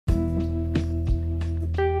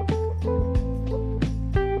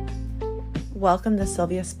Welcome to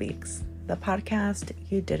Sylvia Speaks, the podcast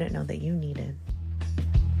you didn't know that you needed.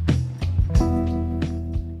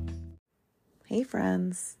 Hey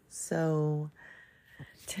friends, so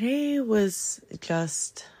today was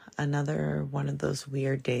just another one of those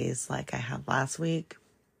weird days like I had last week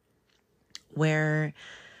where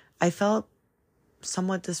I felt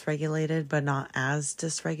somewhat dysregulated, but not as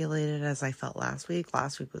dysregulated as I felt last week.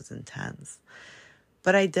 Last week was intense,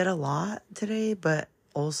 but I did a lot today, but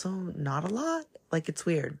also not a lot. Like, it's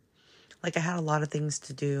weird. Like, I had a lot of things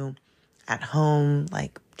to do at home,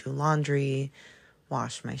 like do laundry,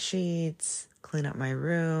 wash my sheets, clean up my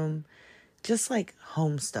room, just like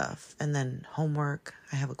home stuff. And then homework.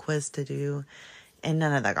 I have a quiz to do, and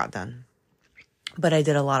none of that got done. But I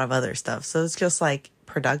did a lot of other stuff. So it's just like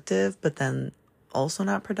productive, but then also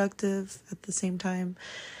not productive at the same time.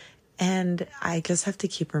 And I just have to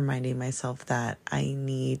keep reminding myself that I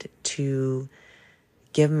need to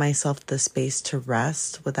give myself the space to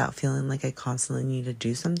rest without feeling like I constantly need to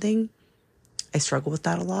do something. I struggle with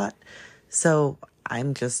that a lot. So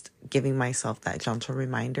I'm just giving myself that gentle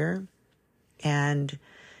reminder. And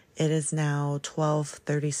it is now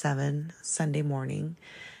 12:37 Sunday morning.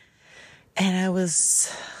 And I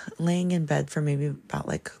was laying in bed for maybe about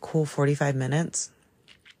like a cool 45 minutes,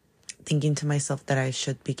 thinking to myself that I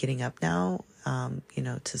should be getting up now,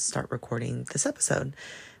 to start recording this episode.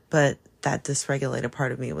 But that dysregulated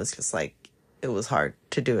part of me was just like, it was hard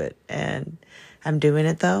to do it. And I'm doing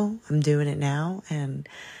it though. I'm doing it now. And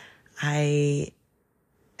I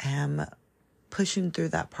am pushing through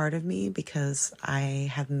that part of me because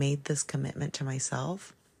I have made this commitment to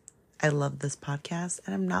myself. I love this podcast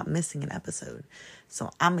and I'm not missing an episode.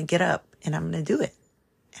 So I'm going to get up and I'm going to do it.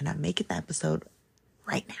 And I'm making the episode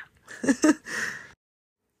right now.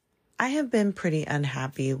 I have been pretty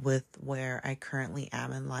unhappy with where I currently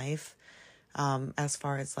am in life, as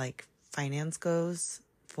far as like finance goes,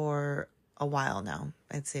 for a while now.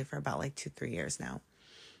 I'd say for about like 2-3 years now.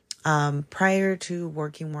 Prior to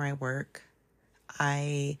working where I work,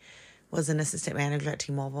 I was an assistant manager at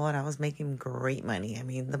T-Mobile and I was making great money. I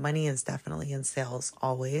mean, the money is definitely in sales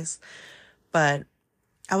always, but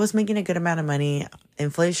I was making a good amount of money.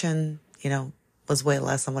 Inflation, was way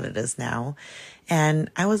less than what it is now.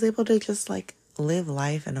 And I was able to just like live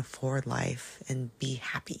life and afford life and be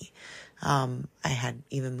happy. I had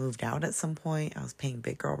even moved out at some point. I was paying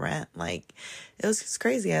big girl rent. Like, it was just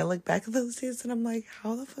crazy. I look back at those days and I'm like,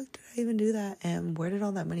 how the fuck did I even do that? And where did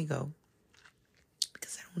all that money go?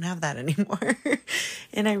 Because I don't have that anymore.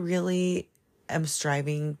 And I really am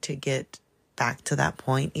striving to get back to that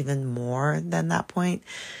point, even more than that point,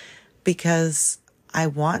 because I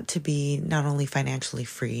want to be not only financially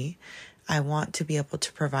free, I want to be able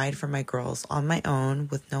to provide for my girls on my own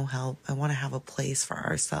with no help. I want to have a place for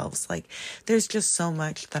ourselves. Like, there's just so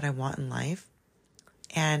much that I want in life.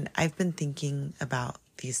 And I've been thinking about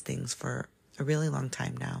these things for a really long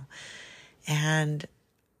time now. And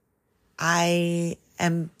I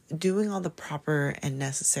am doing all the proper and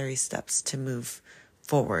necessary steps to move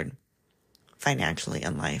forward financially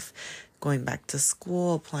in life. Going back to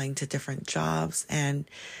school, applying to different jobs. And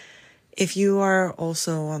if you are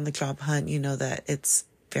also on the job hunt, you know that it's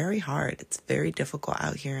very hard. It's very difficult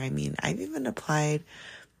out here. I mean, I've even applied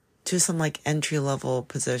to some like entry level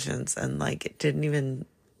positions and like it didn't even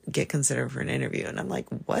get considered for an interview. And I'm like,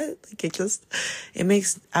 what? Like, it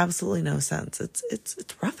makes absolutely no sense. It's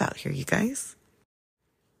rough out here, you guys.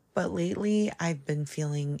 But lately I've been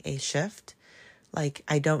feeling a shift. Like,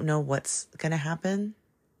 I don't know what's going to happen,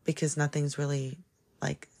 because nothing really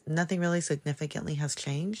significantly has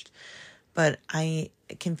changed. But I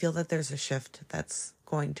can feel that there's a shift that's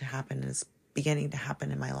going to happen, is beginning to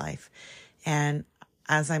happen in my life. And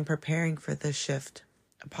as I'm preparing for this shift,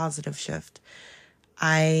 a positive shift,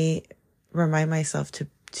 I remind myself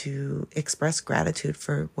to express gratitude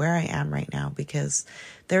for where I am right now, because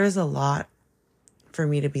there is a lot for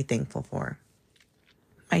me to be thankful for.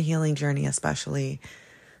 My healing journey especially,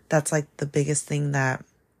 that's like the biggest thing that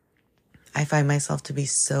I find myself to be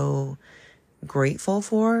so grateful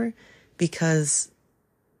for, because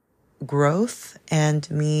growth and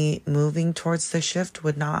me moving towards the shift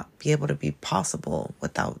would not be able to be possible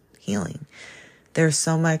without healing. There's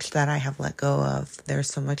so much that I have let go of. There's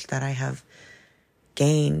so much that I have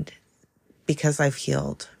gained because I've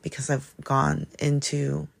healed, because I've gone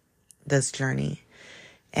into this journey.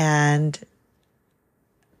 And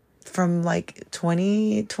from like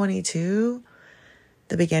 2022,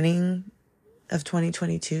 the beginning of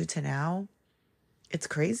 2022 to now, it's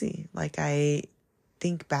crazy. Like, I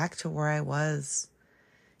think back to where I was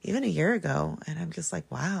even a year ago and I'm just like,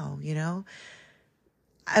 wow,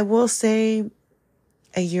 I will say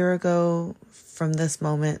a year ago from this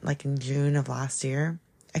moment, like in June of last year,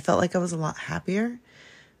 I felt like I was a lot happier.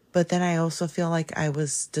 But then I also feel like I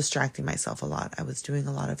was distracting myself a lot. I was doing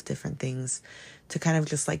a lot of different things to kind of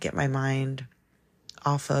just like get my mind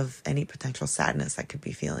off of any potential sadness I could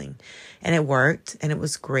be feeling. And it worked and it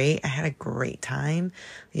was great. I had a great time.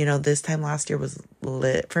 This time last year was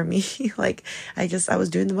lit for me. Like I was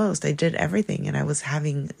doing the most. I did everything and I was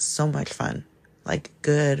having so much fun, like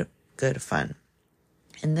good fun.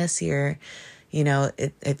 And this year,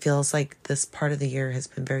 it feels like this part of the year has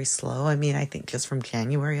been very slow. I mean, I think just from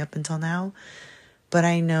January up until now, but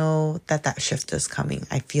I know that shift is coming.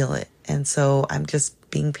 I feel it. And so I'm just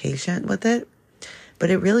being patient with it. But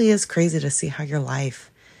it really is crazy to see how your life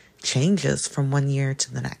changes from one year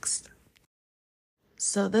to the next.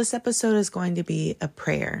 So this episode is going to be a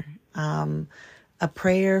prayer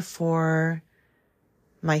for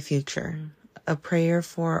my future, a prayer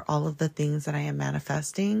for all of the things that I am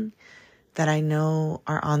manifesting that I know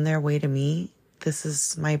are on their way to me. This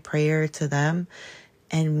is my prayer to them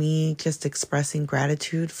and me just expressing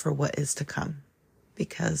gratitude for what is to come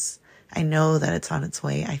because I know that it's on its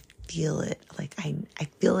way. I feel it. Like I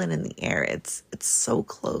feel it in the air. It's so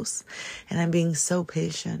close and I'm being so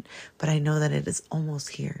patient, but I know that it is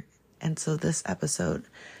almost here. And so this episode,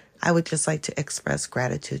 I would just like to express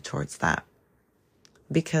gratitude towards that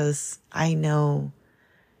because I know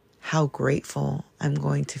how grateful I'm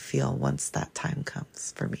going to feel once that time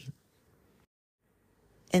comes for me.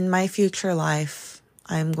 In my future life,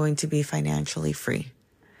 I'm going to be financially free.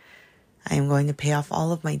 I am going to pay off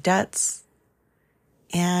all of my debts,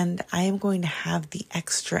 and I am going to have the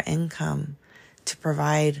extra income to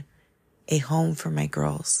provide a home for my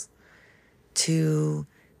girls, to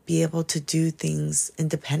be able to do things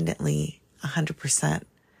independently 100%.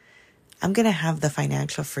 I'm going to have the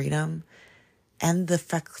financial freedom and the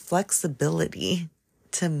flexibility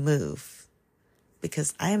to move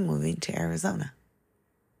because I am moving to Arizona.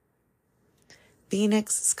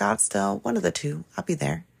 Phoenix, Scottsdale, one of the two. I'll be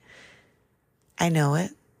there. I know it.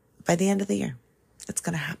 By the end of the year, it's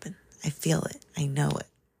going to happen. I feel it. I know it.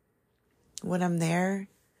 When I'm there,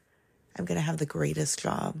 I'm going to have the greatest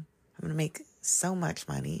job. I'm going to make so much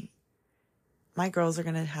money. My girls are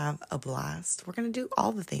going to have a blast. We're going to do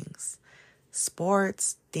all the things.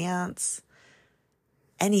 Sports, dance,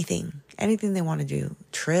 anything they want to do,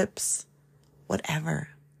 trips, whatever.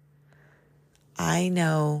 I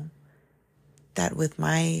know that with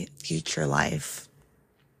my future life,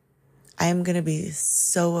 I am going to be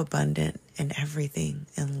so abundant in everything,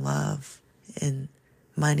 in love, in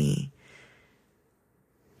money,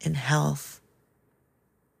 in health.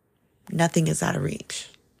 Nothing is out of reach.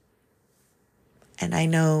 And I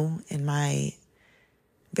know in my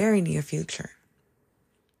very near future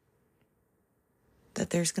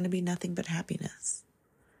that there's going to be nothing but happiness.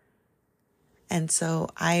 And so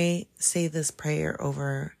I say this prayer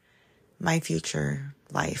over my future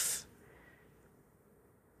life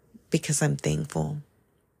because I'm thankful.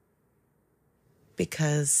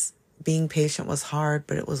 Because being patient was hard,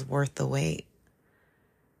 but it was worth the wait.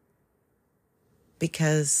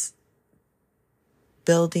 Because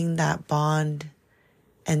building that bond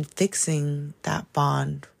and fixing that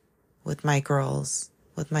bond with my girls,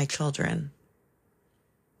 with my children,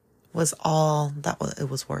 was all that it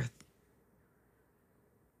was worth.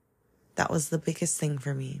 That was the biggest thing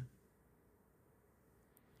for me.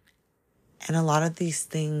 And a lot of these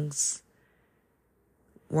things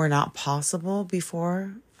were not possible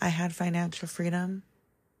before I had financial freedom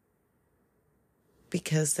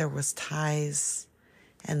because there was ties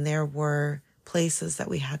and there were places that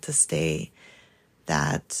we had to stay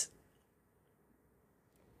that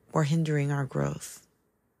were hindering our growth.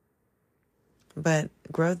 But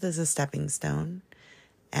growth is a stepping stone,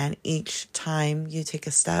 and each time you take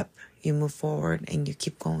a step, you move forward and you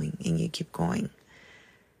keep going and you keep going.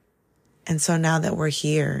 And so now that we're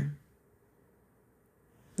here,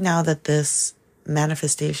 now that this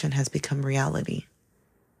manifestation has become reality,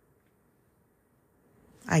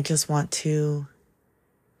 I just want to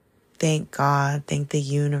thank God, thank the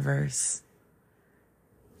universe,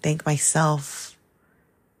 thank myself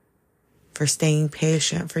for staying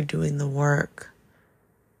patient, for doing the work,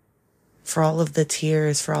 for all of the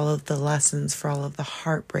tears, for all of the lessons, for all of the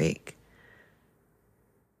heartbreak.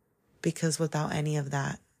 Because without any of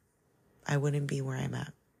that, I wouldn't be where I'm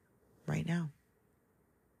at right now.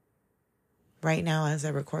 Right now, as I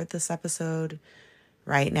record this episode,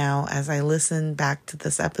 right now, as I listen back to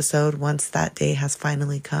this episode, once that day has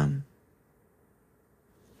finally come.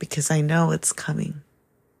 Because I know it's coming.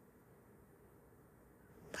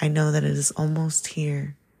 I know that it is almost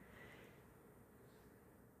here.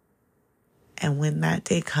 And when that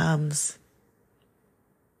day comes,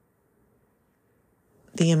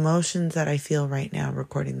 the emotions that I feel right now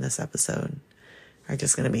recording this episode are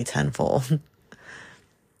just going to be tenfold.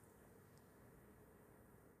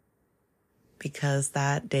 Because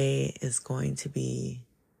that day is going to be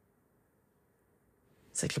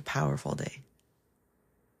such a powerful day.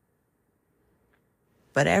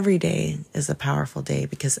 But every day is a powerful day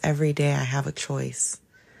because every day I have a choice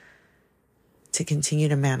to continue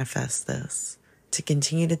to manifest this, to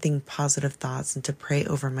continue to think positive thoughts and to pray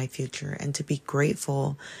over my future and to be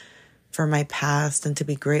grateful for my past and to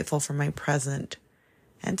be grateful for my present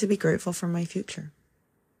and to be grateful for my future.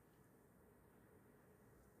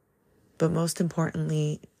 But most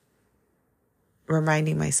importantly,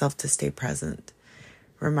 reminding myself to stay present,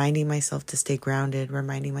 reminding myself to stay grounded,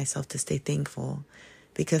 reminding myself to stay thankful,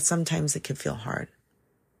 because sometimes it can feel hard.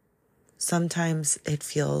 Sometimes it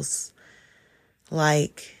feels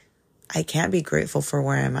like I can't be grateful for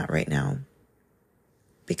where I'm at right now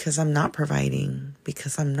because I'm not providing,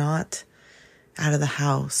 because I'm not out of the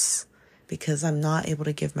house, because I'm not able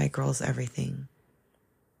to give my girls everything,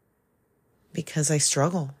 because I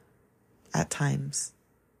struggle at times.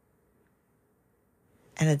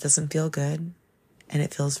 And it doesn't feel good, and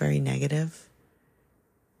it feels very negative,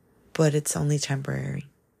 but it's only temporary.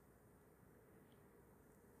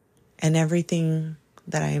 And everything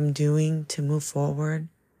that I am doing to move forward,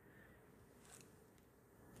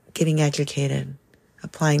 getting educated,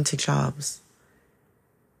 applying to jobs,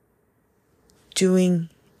 doing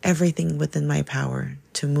everything within my power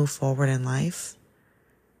to move forward in life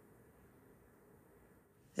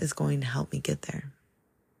is going to help me get there.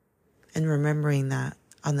 And remembering that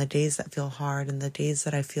on the days that feel hard and the days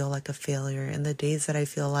that I feel like a failure and the days that I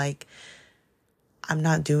feel like I'm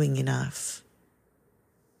not doing enough,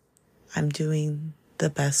 I'm doing the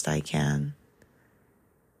best I can.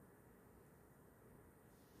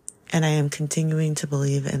 And I am continuing to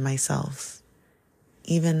believe in myself,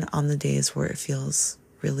 even on the days where it feels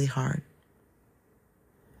really hard.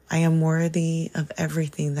 I am worthy of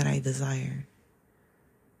everything that I desire.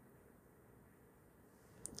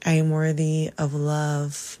 I am worthy of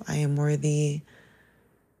love. I am worthy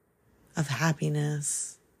of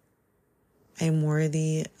happiness. I am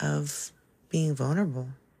worthy of being vulnerable.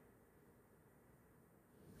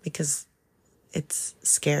 Because it's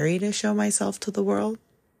scary to show myself to the world.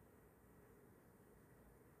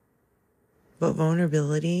 But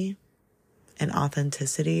vulnerability and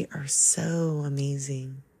authenticity are so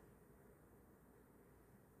amazing.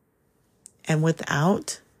 And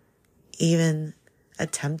without even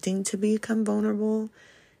attempting to become vulnerable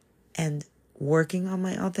and working on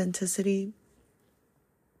my authenticity,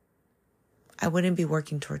 I wouldn't be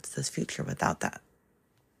working towards this future without that.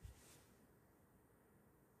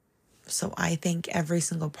 So I thank every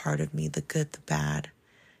single part of me, the good, the bad,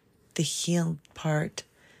 the healed part,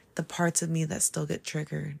 the parts of me that still get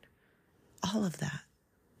triggered, all of that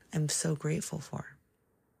I'm so grateful for.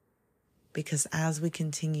 Because as we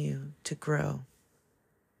continue to grow,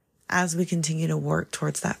 as we continue to work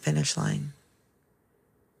towards that finish line,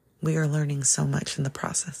 we are learning so much in the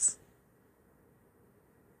process.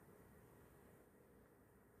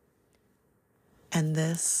 And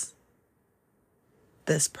this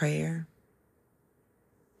prayer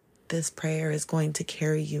is going to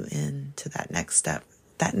carry you into that next step,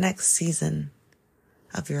 that next season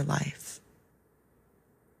of your life.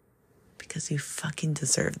 Because you fucking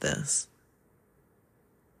deserve this.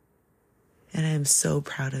 And I am so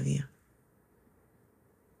proud of you.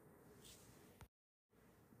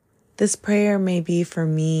 This prayer may be for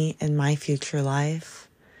me in my future life,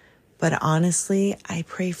 but honestly, I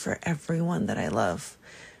pray for everyone that I love.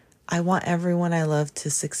 I want everyone I love to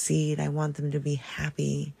succeed. I want them to be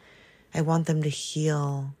happy. I want them to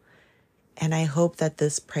heal. And I hope that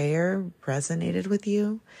this prayer resonated with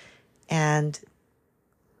you. And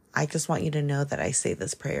I just want you to know that I say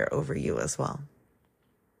this prayer over you as well.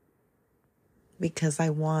 Because I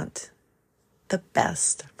want the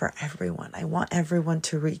best for everyone. I want everyone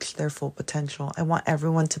to reach their full potential. I want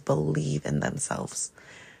everyone to believe in themselves.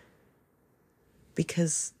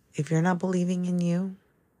 Because if you're not believing in you,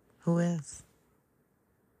 who is?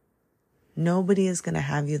 Nobody is going to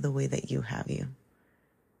have you the way that you have you.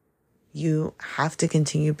 You have to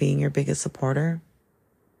continue being your biggest supporter.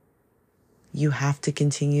 You have to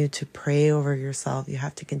continue to pray over yourself. You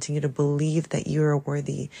have to continue to believe that you are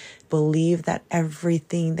worthy. Believe that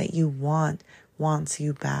everything that you want wants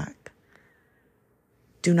you back.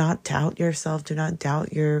 Do not doubt yourself. Do not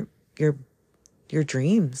doubt your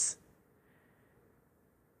dreams.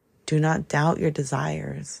 Do not doubt your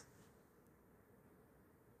desires.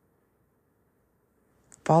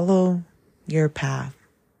 Follow your path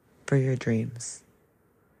for your dreams.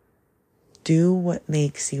 Do what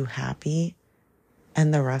makes you happy,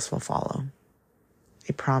 and the rest will follow.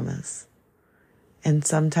 I promise. And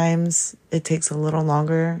sometimes it takes a little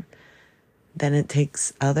longer than it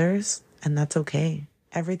takes others, and that's okay.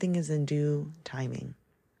 Everything is in due timing,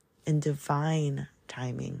 in divine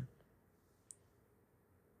timing.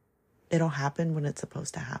 It'll happen when it's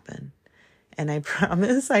supposed to happen. And I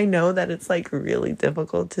promise, I know that it's like really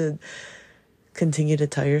difficult to continue to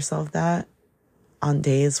tell yourself that on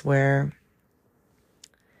days where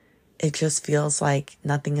it just feels like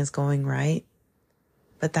nothing is going right.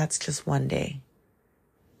 But that's just one day.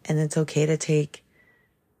 And it's okay to take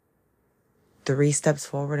 3 steps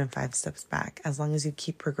forward and 5 steps back. As long as you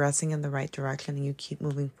keep progressing in the right direction and you keep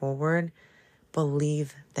moving forward,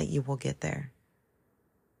 believe that you will get there.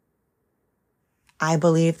 I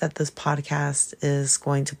believe that this podcast is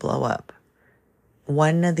going to blow up.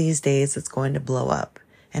 One of these days, it's going to blow up.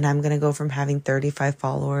 And I'm going to go from having 35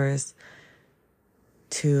 followers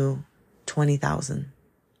to 20,000.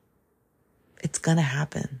 It's going to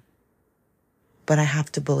happen. But I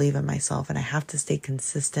have to believe in myself, and I have to stay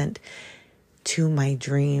consistent to my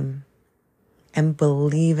dream and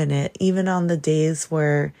believe in it, even on the days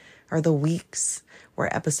or the weeks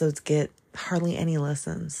where episodes get hardly any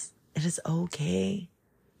listens. It is okay,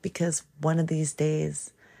 because one of these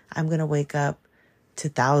days I'm going to wake up to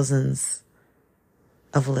thousands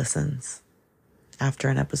of listens after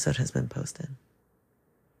an episode has been posted.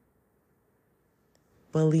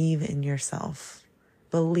 Believe in yourself.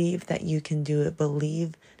 Believe that you can do it.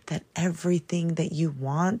 Believe that everything that you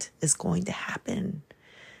want is going to happen.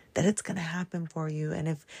 That it's going to happen for you. And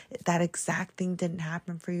if that exact thing didn't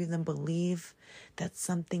happen for you, then believe that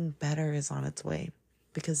something better is on its way.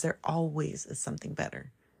 Because there always is something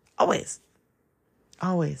better. Always.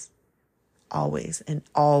 Always. Always. And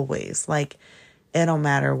always. Like, it don't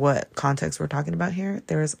matter what context we're talking about here.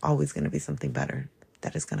 There is always going to be something better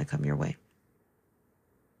that is going to come your way.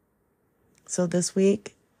 So this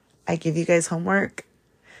week, I give you guys homework.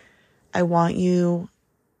 I want you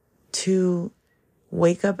to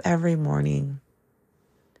wake up every morning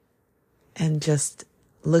and just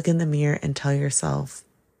look in the mirror and tell yourself,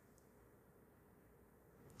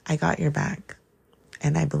 I got your back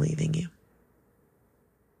and I believe in you.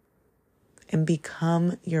 And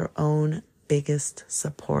become your own biggest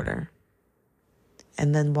supporter.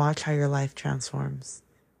 And then watch how your life transforms.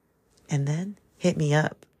 And then hit me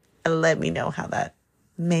up and let me know how that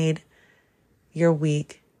made your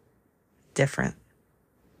week different.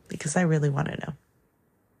 Because I really want to know.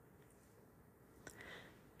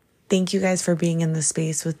 Thank you guys for being in the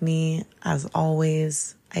space with me. As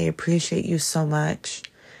always, I appreciate you so much.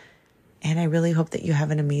 And I really hope that you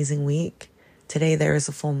have an amazing week. Today there is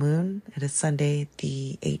a full moon. It is Sunday,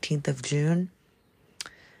 the 18th of June.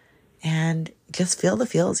 And just feel the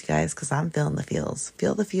feels, you guys, because I'm feeling the feels.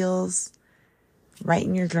 Feel the feels. Write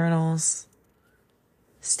in your journals.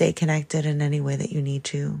 Stay connected in any way that you need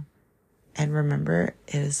to. And remember,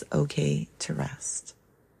 it is okay to rest.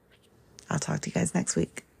 I'll talk to you guys next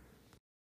week.